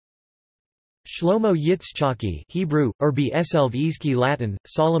Shlomo Yitzchaki Hebrew, Urbi Eselvizki Latin,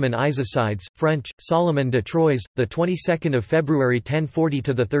 Solomon Isocides, French, Solomon de Troyes, the 22nd of February 1040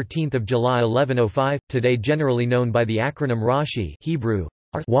 to the 13th of July 1105, today generally known by the acronym Rashi Hebrew.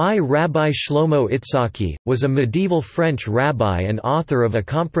 Rabbi Shlomo Itzhaki, was a medieval French rabbi and author of a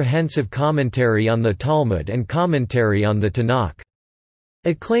comprehensive commentary on the Talmud and commentary on the Tanakh.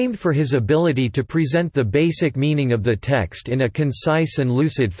 Acclaimed for his ability to present the basic meaning of the text in a concise and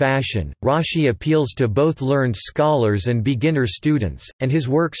lucid fashion, Rashi appeals to both learned scholars and beginner students, and his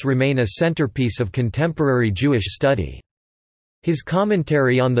works remain a centerpiece of contemporary Jewish study. His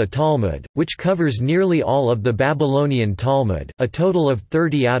commentary on the Talmud, which covers nearly all of the Babylonian Talmud, a total of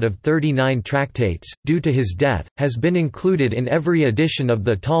 30 out of 39 tractates, due to his death, has been included in every edition of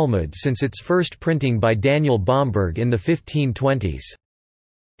the Talmud since its first printing by Daniel Bomberg in the 1520s.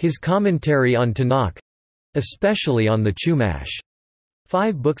 His commentary on Tanakh—especially on the Chumash,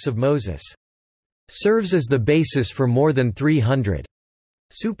 5 books of Moses, serves as the basis for more than 300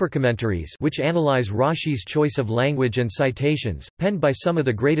 supercommentaries which analyze Rashi's choice of language and citations, penned by some of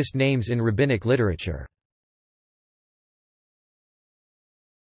the greatest names in rabbinic literature.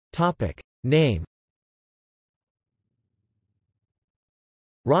 Name.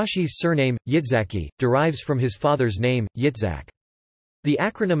 Rashi's surname, Yitzhaki, derives from his father's name, Yitzhak. The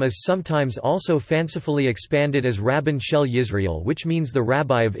acronym is sometimes also fancifully expanded as Rabban Shel Yisrael, which means the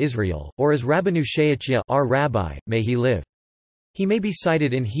Rabbi of Israel, or as Rabbanu She'achia, our Rabbi, may he live. He may be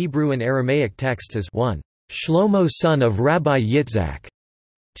cited in Hebrew and Aramaic texts as 1. Shlomo son of Rabbi Yitzhak,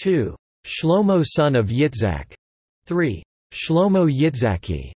 2. Shlomo son of Yitzhak, 3. Shlomo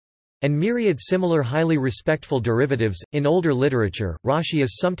Yitzhaki, and myriad similar highly respectful derivatives. In older literature, Rashi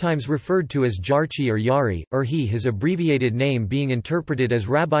is sometimes referred to as Jarchi or Yari, or he, his abbreviated name being interpreted as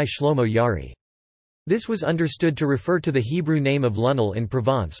Rabbi Shlomo Yari. This was understood to refer to the Hebrew name of Lunel in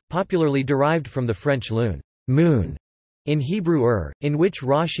Provence, popularly derived from the French lune, moon, in Hebrew in which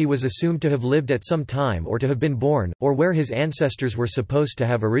Rashi was assumed to have lived at some time or to have been born, or where his ancestors were supposed to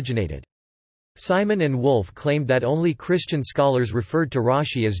have originated. Simon and Wolff claimed that only Christian scholars referred to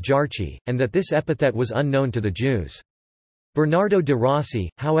Rashi as Jarchi, and that this epithet was unknown to the Jews. Bernardo de Rossi,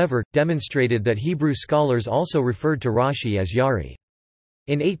 however, demonstrated that Hebrew scholars also referred to Rashi as Yari.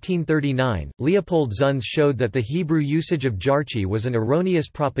 In 1839, Leopold Zunz showed that the Hebrew usage of Jarchi was an erroneous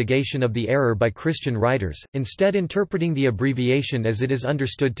propagation of the error by Christian writers, instead interpreting the abbreviation as it is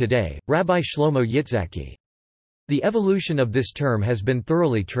understood today, Rabbi Shlomo Yitzhaki. The evolution of this term has been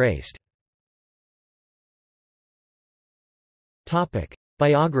thoroughly traced.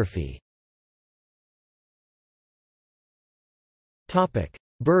 Biography.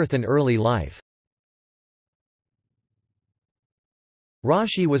 Birth and early life.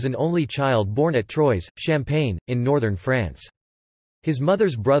 Rashi was an only child born at Troyes, Champagne, in northern France. His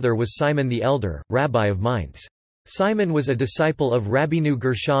mother's brother was Simon the Elder, rabbi of Mainz. Simon was a disciple of Rabbeinu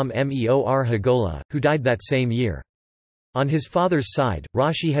Gershom Meor Hagolah, who died that same year. On his father's side,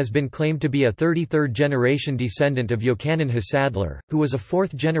 Rashi has been claimed to be a 33rd-generation descendant of Yochanan Hasadler, who was a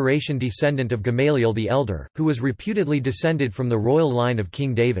 4th-generation descendant of Gamaliel the Elder, who was reputedly descended from the royal line of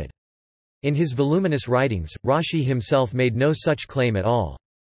King David. In his voluminous writings, Rashi himself made no such claim at all.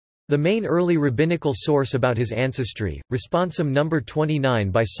 The main early rabbinical source about his ancestry, Responsum No.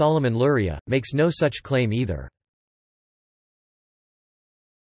 29 by Solomon Luria, makes no such claim either.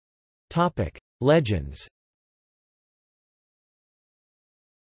 Legends.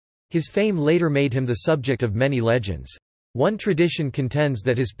 His fame later made him the subject of many legends. One tradition contends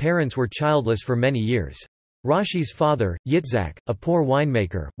that his parents were childless for many years. Rashi's father, Yitzhak, a poor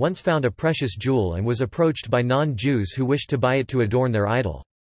winemaker, once found a precious jewel and was approached by non-Jews who wished to buy it to adorn their idol.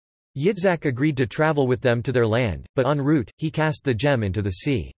 Yitzhak agreed to travel with them to their land, but en route, he cast the gem into the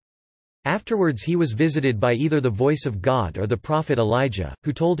sea. Afterwards he was visited by either the voice of God or the prophet Elijah,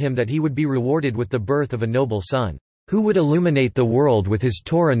 who told him that he would be rewarded with the birth of a noble son, who would illuminate the world with his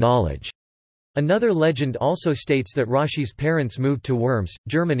Torah knowledge. Another legend also states that Rashi's parents moved to Worms,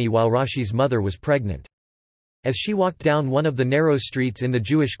 Germany while Rashi's mother was pregnant. As she walked down one of the narrow streets in the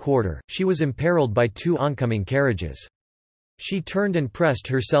Jewish quarter, she was imperiled by 2 oncoming carriages. She turned and pressed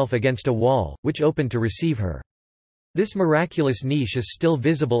herself against a wall, which opened to receive her. This miraculous niche is still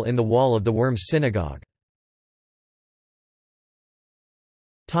visible in the wall of the Worms synagogue.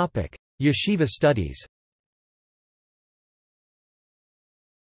 Yeshiva studies.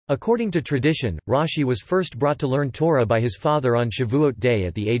 According to tradition, Rashi was first brought to learn Torah by his father on Shavuot day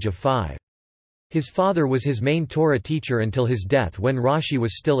at the age of 5. His father was his main Torah teacher until his death when Rashi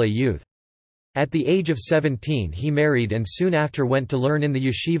was still a youth. At the age of 17 he married and soon after went to learn in the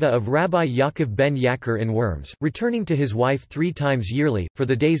yeshiva of Rabbi Yaakov ben Yakir in Worms, returning to his wife 3 times yearly, for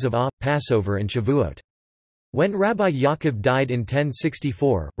the days of Passover and Shavuot. When Rabbi Yaakov died in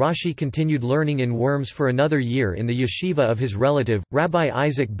 1064, Rashi continued learning in Worms for another year in the yeshiva of his relative, Rabbi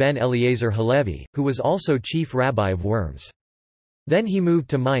Isaac ben Eliezer Halevi, who was also chief rabbi of Worms. Then he moved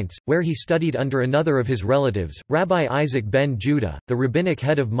to Mainz, where he studied under another of his relatives, Rabbi Isaac ben Judah, the rabbinic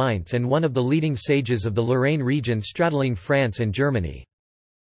head of Mainz and one of the leading sages of the Lorraine region straddling France and Germany.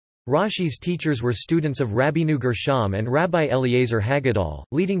 Rashi's teachers were students of Rabbeinu Gershom and Rabbi Eliezer Haggadol,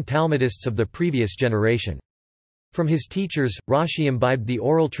 leading Talmudists of the previous generation. From his teachers, Rashi imbibed the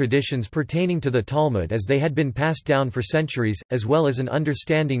oral traditions pertaining to the Talmud as they had been passed down for centuries, as well as an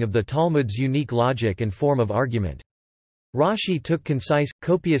understanding of the Talmud's unique logic and form of argument. Rashi took concise,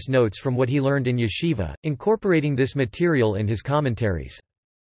 copious notes from what he learned in yeshiva, incorporating this material in his commentaries.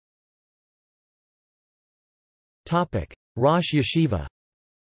 Rosh Yeshiva.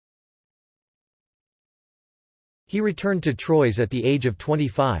 He returned to Troyes at the age of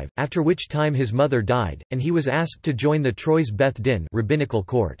 25, after which time his mother died, and he was asked to join the Troyes Beth Din rabbinical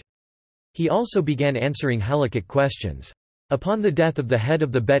court. He also began answering halakhic questions. Upon the death of the head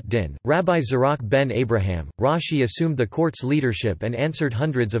of the Bet Din, Rabbi Zerach ben Abraham, Rashi assumed the court's leadership and answered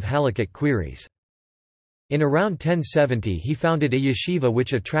hundreds of halakhic queries. In around 1070 he founded a yeshiva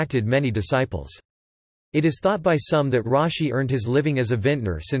which attracted many disciples. It is thought by some that Rashi earned his living as a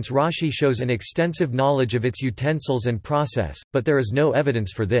vintner since Rashi shows an extensive knowledge of its utensils and process, but there is no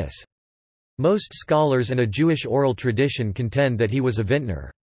evidence for this. Most scholars and a Jewish oral tradition contend that he was a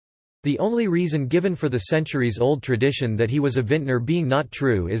vintner. The only reason given for the centuries-old tradition that he was a vintner being not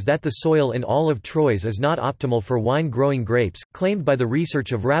true is that the soil in all of Troyes is not optimal for wine-growing grapes, claimed by the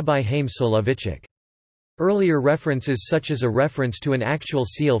research of Rabbi Haim Soloveitchik. Earlier references such as a reference to an actual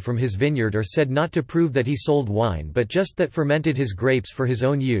seal from his vineyard are said not to prove that he sold wine but just that fermented his grapes for his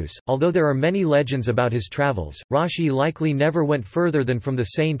own use. Although there are many legends about his travels, Rashi likely never went further than from the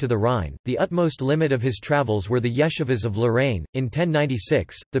Seine to the Rhine. The utmost limit of his travels were the yeshivas of Lorraine. In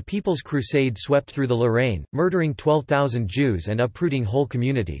 1096, the People's Crusade swept through the Lorraine, murdering 12,000 Jews and uprooting whole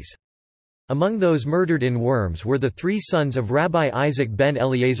communities. Among those murdered in Worms were the 3 sons of Rabbi Isaac ben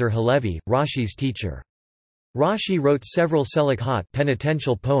Eliezer Halevi, Rashi's teacher. Rashi wrote several selachot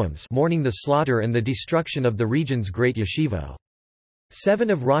penitential poems mourning the slaughter and the destruction of the region's great yeshivo. 7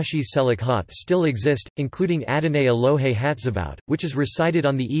 of Rashi's selachot still exist, including Adonai Elohe Hatzavot, which is recited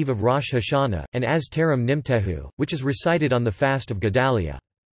on the eve of Rosh Hashanah, and Az Terem Nimtehu, which is recited on the fast of Gedalia.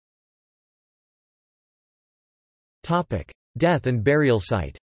 Death and burial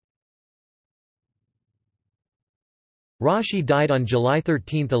site. Rashi died on July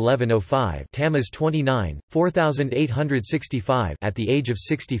 13, 1105 Tammuz 29, 4865 at the age of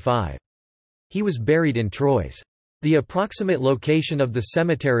 65. He was buried in Troyes. The approximate location of the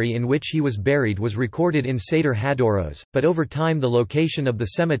cemetery in which he was buried was recorded in Seder Hadoros, but over time the location of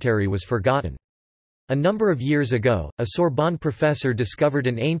the cemetery was forgotten. A number of years ago, a Sorbonne professor discovered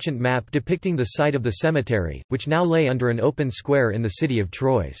an ancient map depicting the site of the cemetery, which now lay under an open square in the city of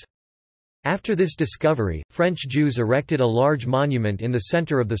Troyes. After this discovery, French Jews erected a large monument in the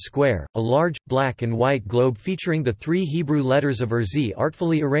center of the square, a large, black and white globe featuring the 3 Hebrew letters of Erzi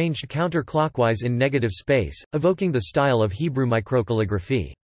artfully arranged counterclockwise in negative space, evoking the style of Hebrew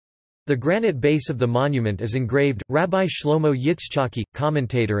microcalligraphy. The granite base of the monument is engraved, Rabbi Shlomo Yitzchaki,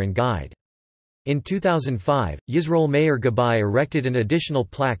 commentator and guide. In 2005, Yisroel Meir Gabai erected an additional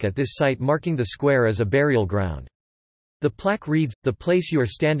plaque at this site marking the square as a burial ground. The plaque reads, "The place you are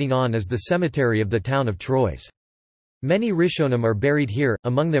standing on is the cemetery of the town of Troyes. Many Rishonim are buried here,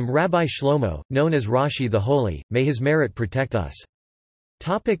 among them Rabbi Shlomo, known as Rashi the Holy, may his merit protect us."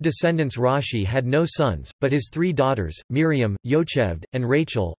 Descendants. Rashi had no sons, but his 3 daughters, Miriam, Yocheved, and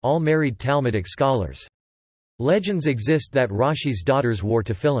Rachel, all married Talmudic scholars. Legends exist that Rashi's daughters wore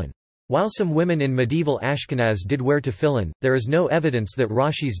tefillin. While some women in medieval Ashkenaz did wear tefillin, there is no evidence that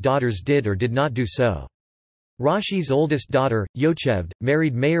Rashi's daughters did or did not do so. Rashi's oldest daughter, Yocheved,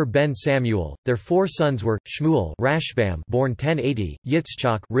 married Meir ben Samuel. Their 4 sons were Shmuel Rashbam, born 1080,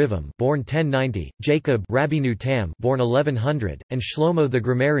 Yitzchak Rivam, born 1090, Jacob Rabbeinu Tam, born 1100, and Shlomo the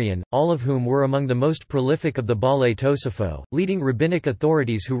grammarian, all of whom were among the most prolific of the Baalei Tosafot, leading rabbinic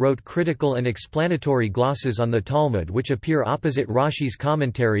authorities who wrote critical and explanatory glosses on the Talmud which appear opposite Rashi's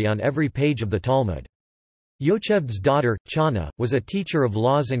commentary on every page of the Talmud. Yocheved's daughter, Chana, was a teacher of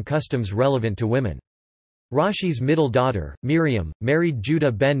laws and customs relevant to women. Rashi's middle daughter, Miriam, married Judah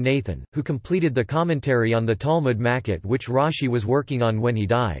ben Nathan, who completed the commentary on the Talmud Makkot which Rashi was working on when he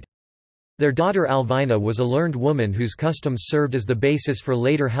died. Their daughter Alvina was a learned woman whose customs served as the basis for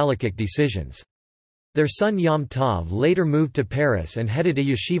later halakhic decisions. Their son Yom Tov later moved to Paris and headed a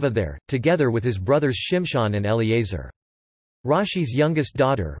yeshiva there, together with his brothers Shimshon and Eliezer. Rashi's youngest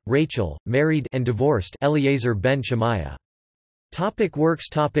daughter, Rachel, married and divorced Eliezer ben Shemaiah. Topic works.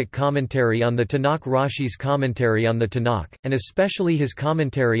 Topic commentary on the Tanakh. Rashi's commentary on the Tanakh, and especially his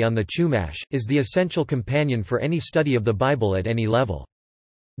commentary on the Chumash, is the essential companion for any study of the Bible at any level.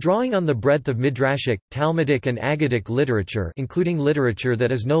 Drawing on the breadth of Midrashic, Talmudic and Aggadic literature, including literature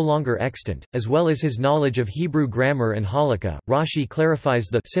that is no longer extant, as well as his knowledge of Hebrew grammar and halakha, Rashi clarifies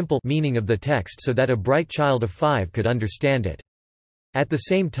the simple meaning of the text so that a bright child of 5 could understand it. At the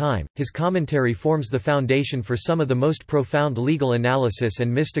same time, his commentary forms the foundation for some of the most profound legal analysis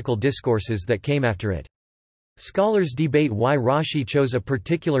and mystical discourses that came after it. Scholars debate why Rashi chose a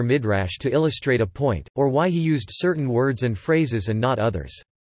particular midrash to illustrate a point, or why he used certain words and phrases and not others.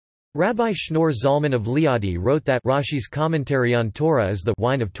 Rabbi Shneur Zalman of Liadi wrote that Rashi's commentary on Torah is the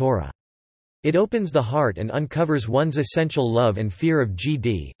wine of Torah. It opens the heart and uncovers one's essential love and fear of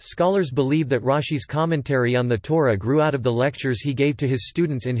GD. Scholars believe that Rashi's commentary on the Torah grew out of the lectures he gave to his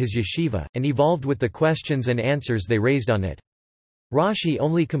students in his yeshiva, and evolved with the questions and answers they raised on it. Rashi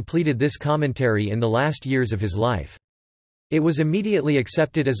only completed this commentary in the last years of his life. It was immediately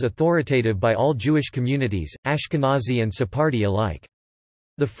accepted as authoritative by all Jewish communities, Ashkenazi and Sephardi alike.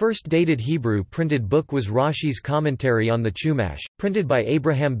 The first dated Hebrew printed book was Rashi's commentary on the Chumash, printed by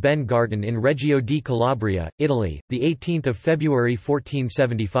Abraham ben Garten in Reggio di Calabria, Italy, 18 February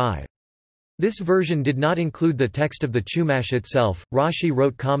 1475. This version did not include the text of the Chumash itself. Rashi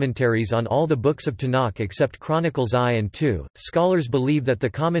wrote commentaries on all the books of Tanakh except Chronicles I and II. Scholars believe that the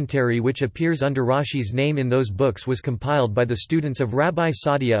commentary which appears under Rashi's name in those books was compiled by the students of Rabbi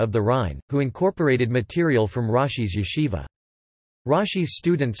Sadia of the Rhine, who incorporated material from Rashi's yeshiva. Rashi's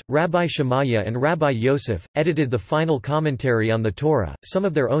students, Rabbi Shemaiah and Rabbi Yosef, edited the final commentary on the Torah. Some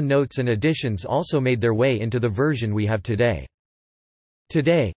of their own notes and additions also made their way into the version we have today.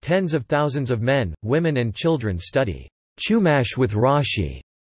 Today, tens of thousands of men, women and children study Chumash with Rashi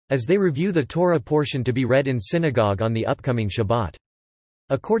as they review the Torah portion to be read in synagogue on the upcoming Shabbat.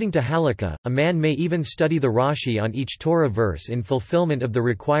 According to Halakha, a man may even study the Rashi on each Torah verse in fulfillment of the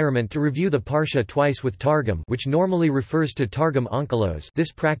requirement to review the Parsha twice with Targum, which normally refers to Targum Onkelos.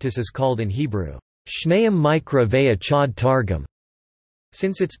 This practice is called in Hebrew, Shneim Mikra Ve'a Chad Targum.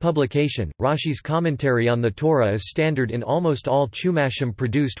 Since its publication, Rashi's commentary on the Torah is standard in almost all Chumashim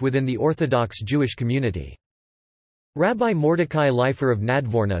produced within the Orthodox Jewish community. Rabbi Mordecai Leifer of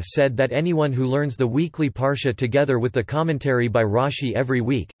Nadvorna said that anyone who learns the weekly Parsha together with the commentary by Rashi every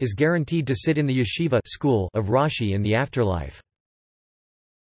week, is guaranteed to sit in the yeshiva school of Rashi in the afterlife.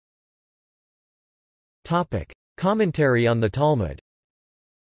 Commentary on the Talmud.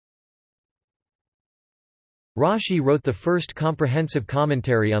 Rashi wrote the first comprehensive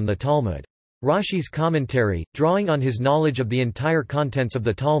commentary on the Talmud. Rashi's commentary, drawing on his knowledge of the entire contents of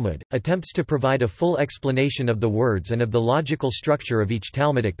the Talmud, attempts to provide a full explanation of the words and of the logical structure of each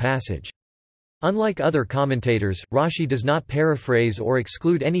Talmudic passage. Unlike other commentators, Rashi does not paraphrase or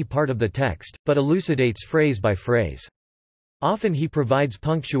exclude any part of the text, but elucidates phrase by phrase. Often he provides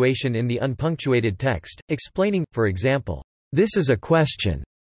punctuation in the unpunctuated text, explaining, for example, "This is a question.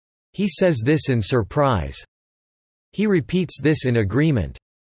 He says this in surprise. He repeats this in agreement,"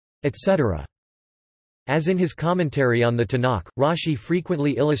 etc. As in his commentary on the Tanakh, Rashi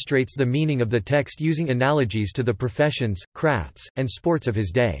frequently illustrates the meaning of the text using analogies to the professions, crafts, and sports of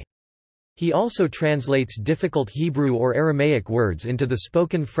his day. He also translates difficult Hebrew or Aramaic words into the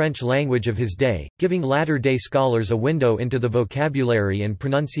spoken French language of his day, giving latter-day scholars a window into the vocabulary and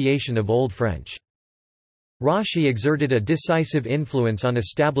pronunciation of Old French. Rashi exerted a decisive influence on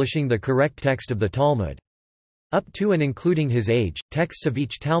establishing the correct text of the Talmud. Up to and including his age, texts of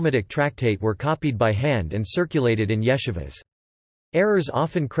each Talmudic tractate were copied by hand and circulated in yeshivas. Errors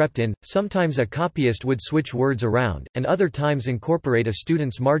often crept in, sometimes a copyist would switch words around, and other times incorporate a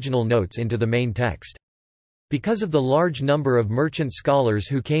student's marginal notes into the main text. Because of the large number of merchant scholars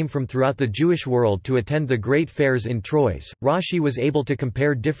who came from throughout the Jewish world to attend the great fairs in Troyes, Rashi was able to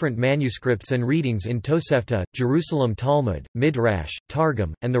compare different manuscripts and readings in Tosefta, Jerusalem Talmud, Midrash,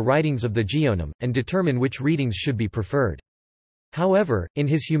 Targum, and the writings of the Geonim, and determine which readings should be preferred. However, in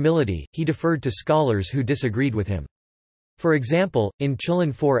his humility, he deferred to scholars who disagreed with him. For example, in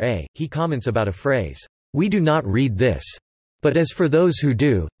Chulin 4a, he comments about a phrase, "We do not read this. But as for those who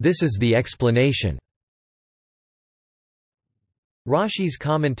do, this is the explanation." Rashi's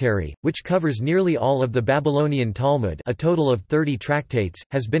commentary, which covers nearly all of the Babylonian Talmud, a total of 30 tractates,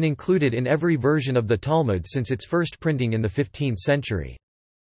 has been included in every version of the Talmud since its first printing in the 15th century.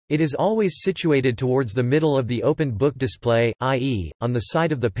 It is always situated towards the middle of the open book display, i.e., on the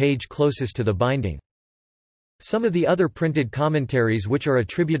side of the page closest to the binding. Some of the other printed commentaries which are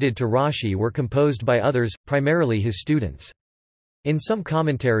attributed to Rashi were composed by others, primarily his students. In some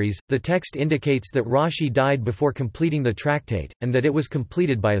commentaries, the text indicates that Rashi died before completing the tractate, and that it was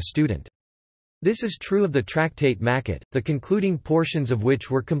completed by a student. This is true of the tractate Makot, the concluding portions of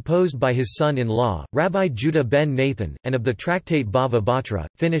which were composed by his son-in-law, Rabbi Judah ben Nathan, and of the tractate Bava Batra,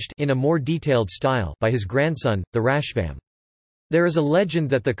 finished in a more detailed style by his grandson, the Rashbam. There is a legend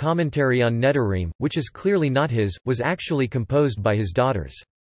that the commentary on Nedarim, which is clearly not his, was actually composed by his daughters.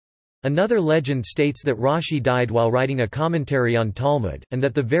 Another legend states that Rashi died while writing a commentary on Talmud, and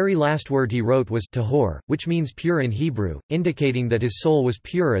that the very last word he wrote was tahor, which means pure in Hebrew, indicating that his soul was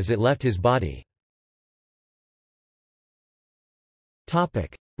pure as it left his body.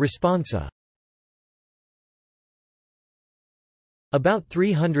 Responsa. About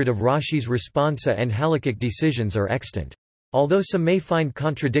 300 of Rashi's responsa and halakhic decisions are extant. Although some may find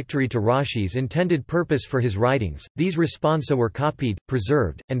contradictory to Rashi's intended purpose for his writings, these responsa were copied,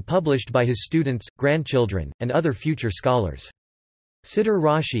 preserved, and published by his students, grandchildren, and other future scholars. Siddur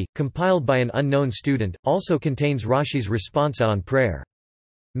Rashi, compiled by an unknown student, also contains Rashi's responsa on prayer.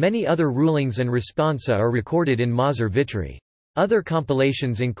 Many other rulings and responsa are recorded in Maser Vitri. Other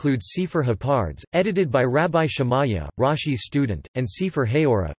compilations include Sefer Hapards, edited by Rabbi Shemaiah, Rashi's student, and Sefer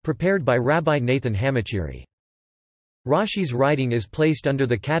Haorah, prepared by Rabbi Nathan Hamachiri. Rashi's writing is placed under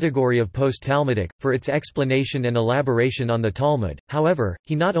the category of post-Talmudic, for its explanation and elaboration on the Talmud. However,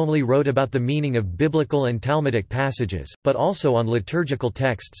 he not only wrote about the meaning of biblical and Talmudic passages, but also on liturgical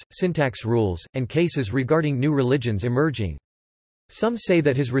texts, syntax rules, and cases regarding new religions emerging. Some say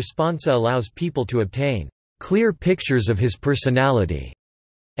that his responsa allows people to obtain clear pictures of his personality,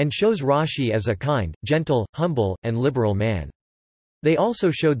 and shows Rashi as a kind, gentle, humble, and liberal man. They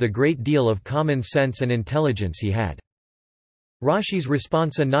also showed the great deal of common sense and intelligence he had. Rashi's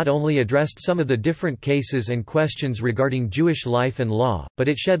responsa not only addressed some of the different cases and questions regarding Jewish life and law, but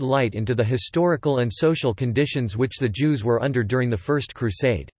it shed light into the historical and social conditions which the Jews were under during the First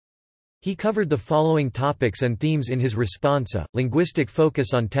Crusade. He covered the following topics and themes in his responsa: linguistic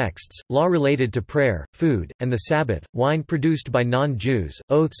focus on texts, law related to prayer, food, and the Sabbath, wine produced by non-Jews,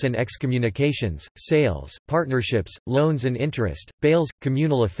 oaths and excommunications, sales, partnerships, loans and interest, bails,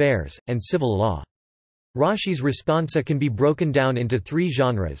 communal affairs, and civil law. Rashi's responsa can be broken down into three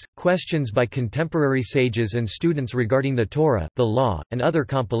genres: questions by contemporary sages and students regarding the Torah, the law, and other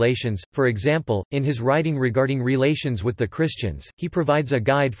compilations. For example, in his writing regarding relations with the Christians, he provides a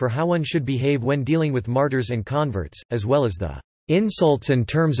guide for how one should behave when dealing with martyrs and converts, as well as the insults and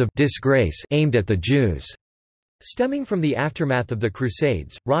terms of disgrace aimed at the Jews. Stemming from the aftermath of the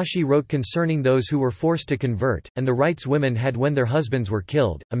Crusades, Rashi wrote concerning those who were forced to convert, and the rights women had when their husbands were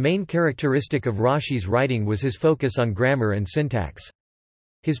killed. A main characteristic of Rashi's writing was his focus on grammar and syntax.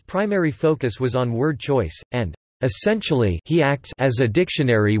 His primary focus was on word choice, and, essentially, he acts as a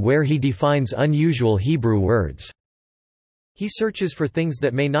dictionary where he defines unusual Hebrew words. He searches for things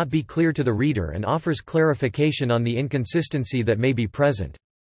that may not be clear to the reader and offers clarification on the inconsistency that may be present.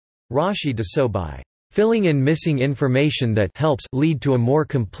 Rashi does so by filling in missing information that helps lead to a more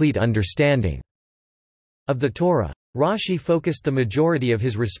complete understanding of the Torah. Rashi focused the majority of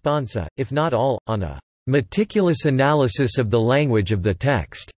his responsa, if not all, on a meticulous analysis of the language of the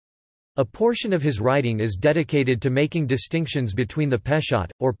text. A portion of his writing is dedicated to making distinctions between the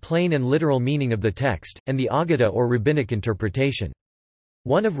peshat, or plain and literal meaning of the text, and the Aggadah or rabbinic interpretation.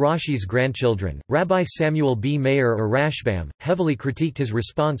 One of Rashi's grandchildren, Rabbi Samuel B. Meir or Rashbam, heavily critiqued his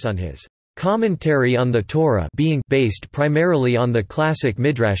response on his commentary on the Torah being based primarily on the classic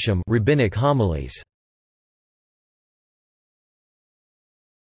midrashim rabbinic homilies.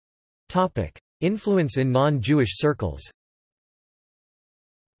 Topic: Influence in non-Jewish circles.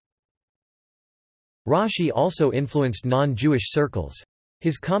 Rashi also influenced non-Jewish circles.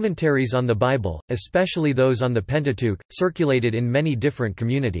 His commentaries on the Bible, especially those on the Pentateuch, circulated in many different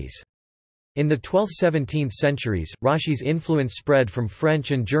communities. In the 12th–17th centuries, Rashi's influence spread from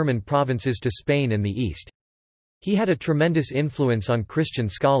French and German provinces to Spain and the East. He had a tremendous influence on Christian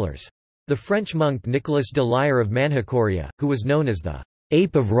scholars. The French monk Nicolas de Lyre of Manchukuria, who was known as the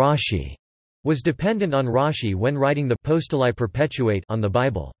ape of Rashi, was dependent on Rashi when writing the Postulae Perpetuate on the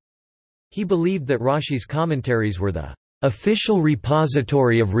Bible. He believed that Rashi's commentaries were the official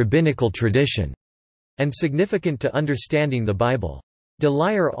repository of rabbinical tradition and significant to understanding the Bible. De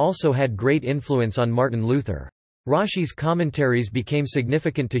Lyre also had great influence on Martin Luther. Rashi's commentaries became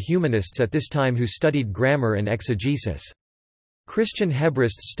significant to humanists at this time who studied grammar and exegesis. Christian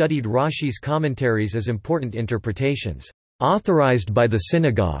Hebrists studied Rashi's commentaries as important interpretations. authorized by the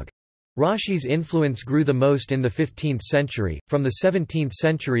synagogue. Rashi's influence grew the most in the 15th century. From the 17th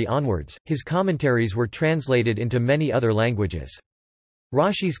century onwards, his commentaries were translated into many other languages.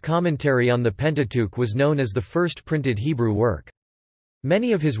 Rashi's commentary on the Pentateuch was known as the first printed Hebrew work.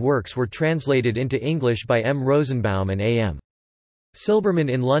 Many of his works were translated into English by M. Rosenbaum and A. M. Silberman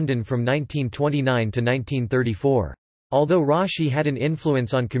in London from 1929 to 1934. Although Rashi had an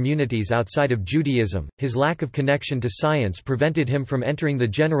influence on communities outside of Judaism, his lack of connection to science prevented him from entering the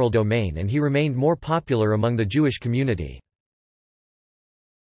general domain, and he remained more popular among the Jewish community.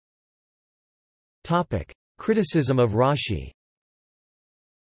 Criticism of Rashi.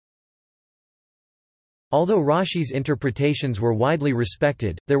 Although Rashi's interpretations were widely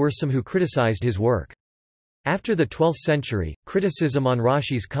respected, there were some who criticized his work. After the 12th century, criticism on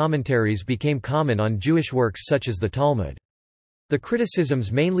Rashi's commentaries became common on Jewish works such as the Talmud. The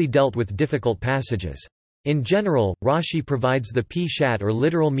criticisms mainly dealt with difficult passages. In general, Rashi provides the Peshat or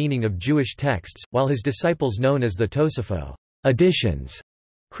literal meaning of Jewish texts, while his disciples known as the Tosafot additions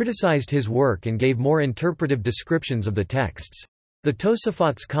criticized his work and gave more interpretive descriptions of the texts. The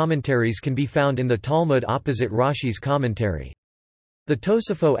Tosafot's commentaries can be found in the Talmud opposite Rashi's commentary. The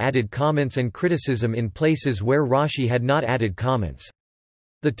Tosafot added comments and criticism in places where Rashi had not added comments.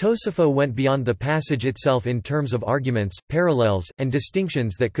 The Tosafot went beyond the passage itself in terms of arguments, parallels, and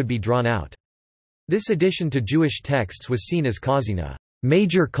distinctions that could be drawn out. This addition to Jewish texts was seen as causing a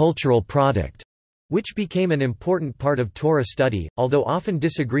major cultural product, which became an important part of Torah study. Although often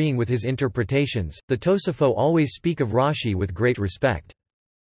disagreeing with his interpretations, the Tosafot always speak of Rashi with great respect.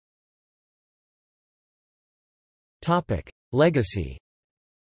 Legacy.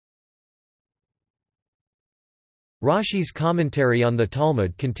 Rashi's commentary on the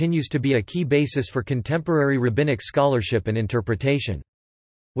Talmud continues to be a key basis for contemporary rabbinic scholarship and interpretation.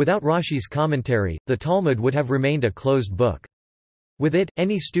 Without Rashi's commentary, the Talmud would have remained a closed book. With it,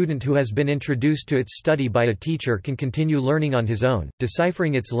 any student who has been introduced to its study by a teacher can continue learning on his own,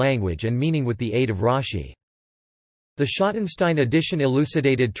 deciphering its language and meaning with the aid of Rashi. The Schottenstein edition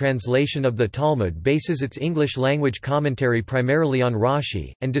elucidated translation of the Talmud bases its English-language commentary primarily on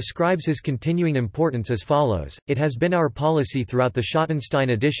Rashi, and describes his continuing importance as follows: "It has been our policy throughout the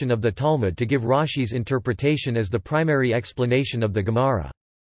Schottenstein edition of the Talmud to give Rashi's interpretation as the primary explanation of the Gemara.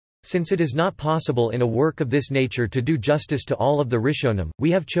 Since it is not possible in a work of this nature to do justice to all of the Rishonim, we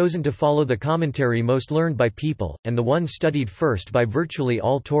have chosen to follow the commentary most learned by people, and the one studied first by virtually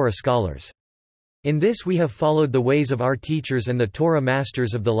all Torah scholars. In this we have followed the ways of our teachers and the Torah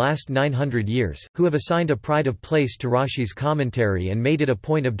masters of the last 900 years, who have assigned a pride of place to Rashi's commentary and made it a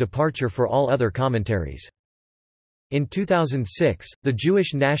point of departure for all other commentaries." In 2006, the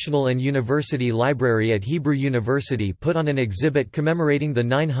Jewish National and University Library at Hebrew University put on an exhibit commemorating the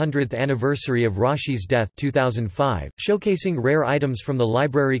 900th anniversary of Rashi's death 2005, showcasing rare items from the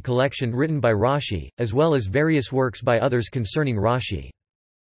library collection written by Rashi, as well as various works by others concerning Rashi.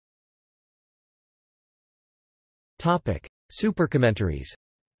 Supercommentaries.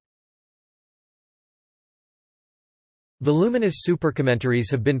 Voluminous supercommentaries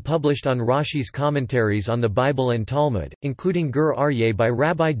have been published on Rashi's commentaries on the Bible and Talmud, including Gur Aryeh by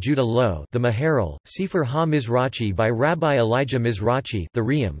Rabbi Judah Loew, the Maharal, Sefer HaMizrachi by Rabbi Elijah Mizrachi, the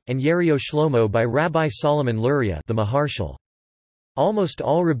Riyam, and Yerio Shlomo by Rabbi Solomon Luria, the Maharshal. Almost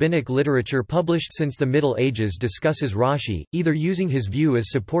all rabbinic literature published since the Middle Ages discusses Rashi, either using his view as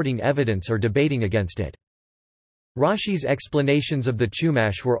supporting evidence or debating against it. Rashi's explanations of the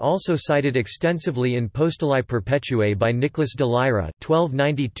Chumash were also cited extensively in Postulae Perpetuae by Nicolas de Lyra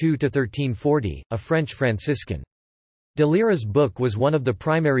 (1292–1340), a French Franciscan. De Lyra's book was one of the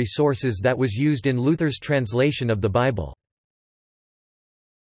primary sources that was used in Luther's translation of the Bible.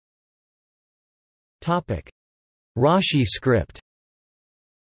 Rashi script.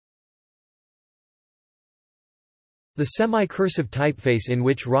 The semi-cursive typeface in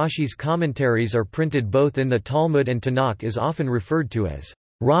which Rashi's commentaries are printed both in the Talmud and Tanakh is often referred to as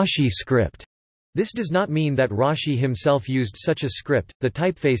Rashi script. This does not mean that Rashi himself used such a script. The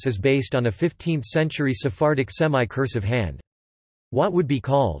typeface is based on a 15th-century Sephardic semi-cursive hand. What would be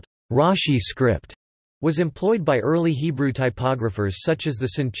called Rashi script was employed by early Hebrew typographers such as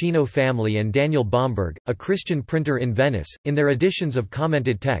the Soncino family and Daniel Bomberg, a Christian printer in Venice, in their editions of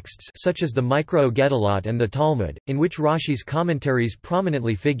commented texts such as the Micro Gedolot and the Talmud, in which Rashi's commentaries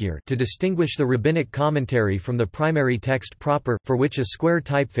prominently figure, to distinguish the rabbinic commentary from the primary text proper, for which a square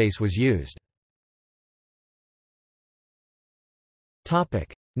typeface was used.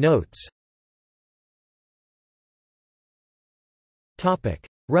 Notes.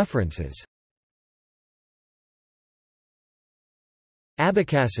 References.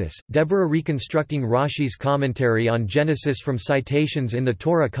 Abacassis, Deborah reconstructing Rashi's commentary on Genesis from citations in the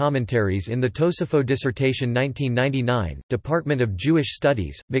Torah commentaries in the Tosafot Dissertation 1999, Department of Jewish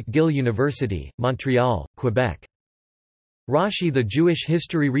Studies, McGill University, Montreal, Quebec. Rashi The Jewish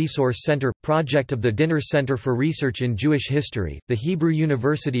History Resource Center – project of the Dinner Center for Research in Jewish History, the Hebrew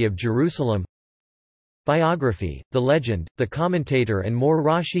University of Jerusalem. Biography, The Legend, The Commentator and more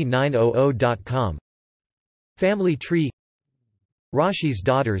Rashi900.com. Family Tree. Rashi's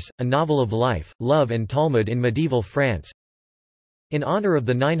Daughters, A Novel of Life, Love and Talmud in Medieval France. In honor of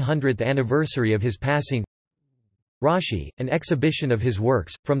the 900th anniversary of his passing. Rashi, an exhibition of his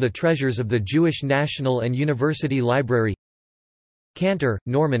works, from the treasures of the Jewish National and University Library. Cantor,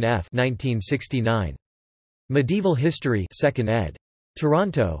 Norman F. 1969. Medieval History 2nd ed.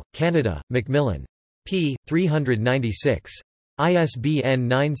 Toronto, Canada, Macmillan. p. 396. ISBN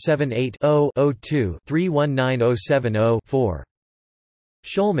 978-0-02-319070-4.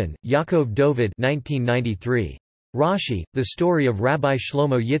 Shulman, Yaakov Dovid 1993. Rashi, The Story of Rabbi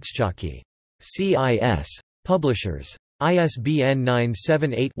Shlomo Yitzchaki. CIS. Publishers. ISBN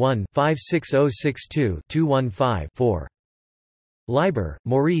 978-1-56062-215-4. Leiber,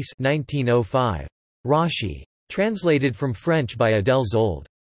 Maurice 1905. Rashi. Translated from French by Adele Zold.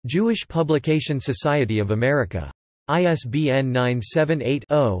 Jewish Publication Society of America. ISBN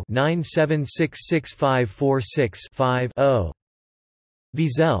 978-0-9766546-5-0.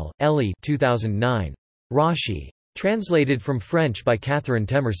 Wiesel, Elie 2009. Rashi. Translated from French by Catherine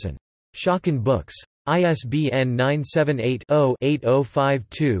Temerson. Schocken Books. ISBN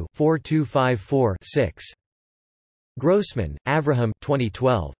 978-0-8052-4254-6. Grossman, Avraham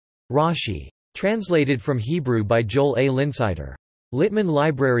 2012. Rashi. Translated from Hebrew by Joel A. Linsider. Littman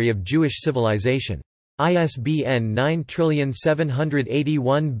Library of Jewish Civilization. ISBN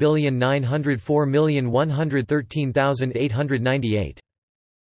 9780904113898.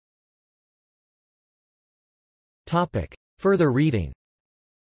 Further reading.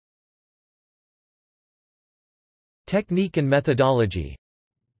 Technique and methodology.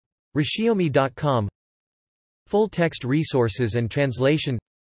 Rashiomi.com. Full text resources and translation.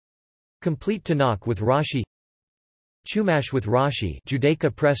 Complete Tanakh with Rashi. Chumash with Rashi,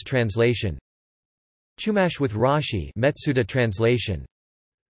 Judaica Press translation. Chumash with Rashi, Metsuda translation.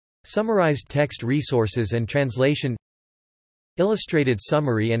 Summarized text resources and translation. Illustrated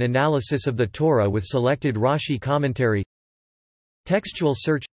summary and analysis of the Torah with selected Rashi commentary. Textual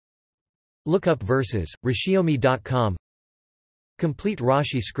search. Lookup verses, Rashiomi.com. Complete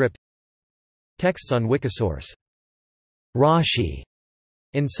Rashi script. Texts on Wikisource. Rashi.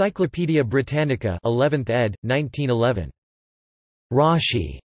 Encyclopædia Britannica 11th ed., 1911.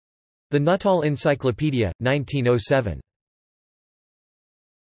 Rashi. The Nuttall Encyclopedia, 1907.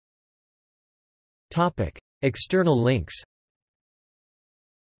 External links.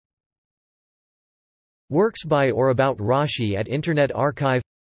 Works by or about Rashi at Internet Archive.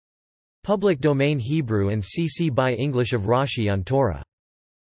 Public domain Hebrew and CC by English of Rashi on Torah.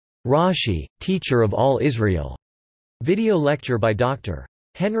 Rashi, Teacher of All Israel. Video lecture by Dr.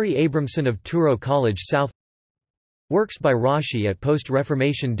 Henry Abramson of Touro College South. Works by Rashi at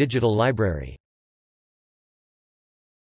Post-Reformation Digital Library.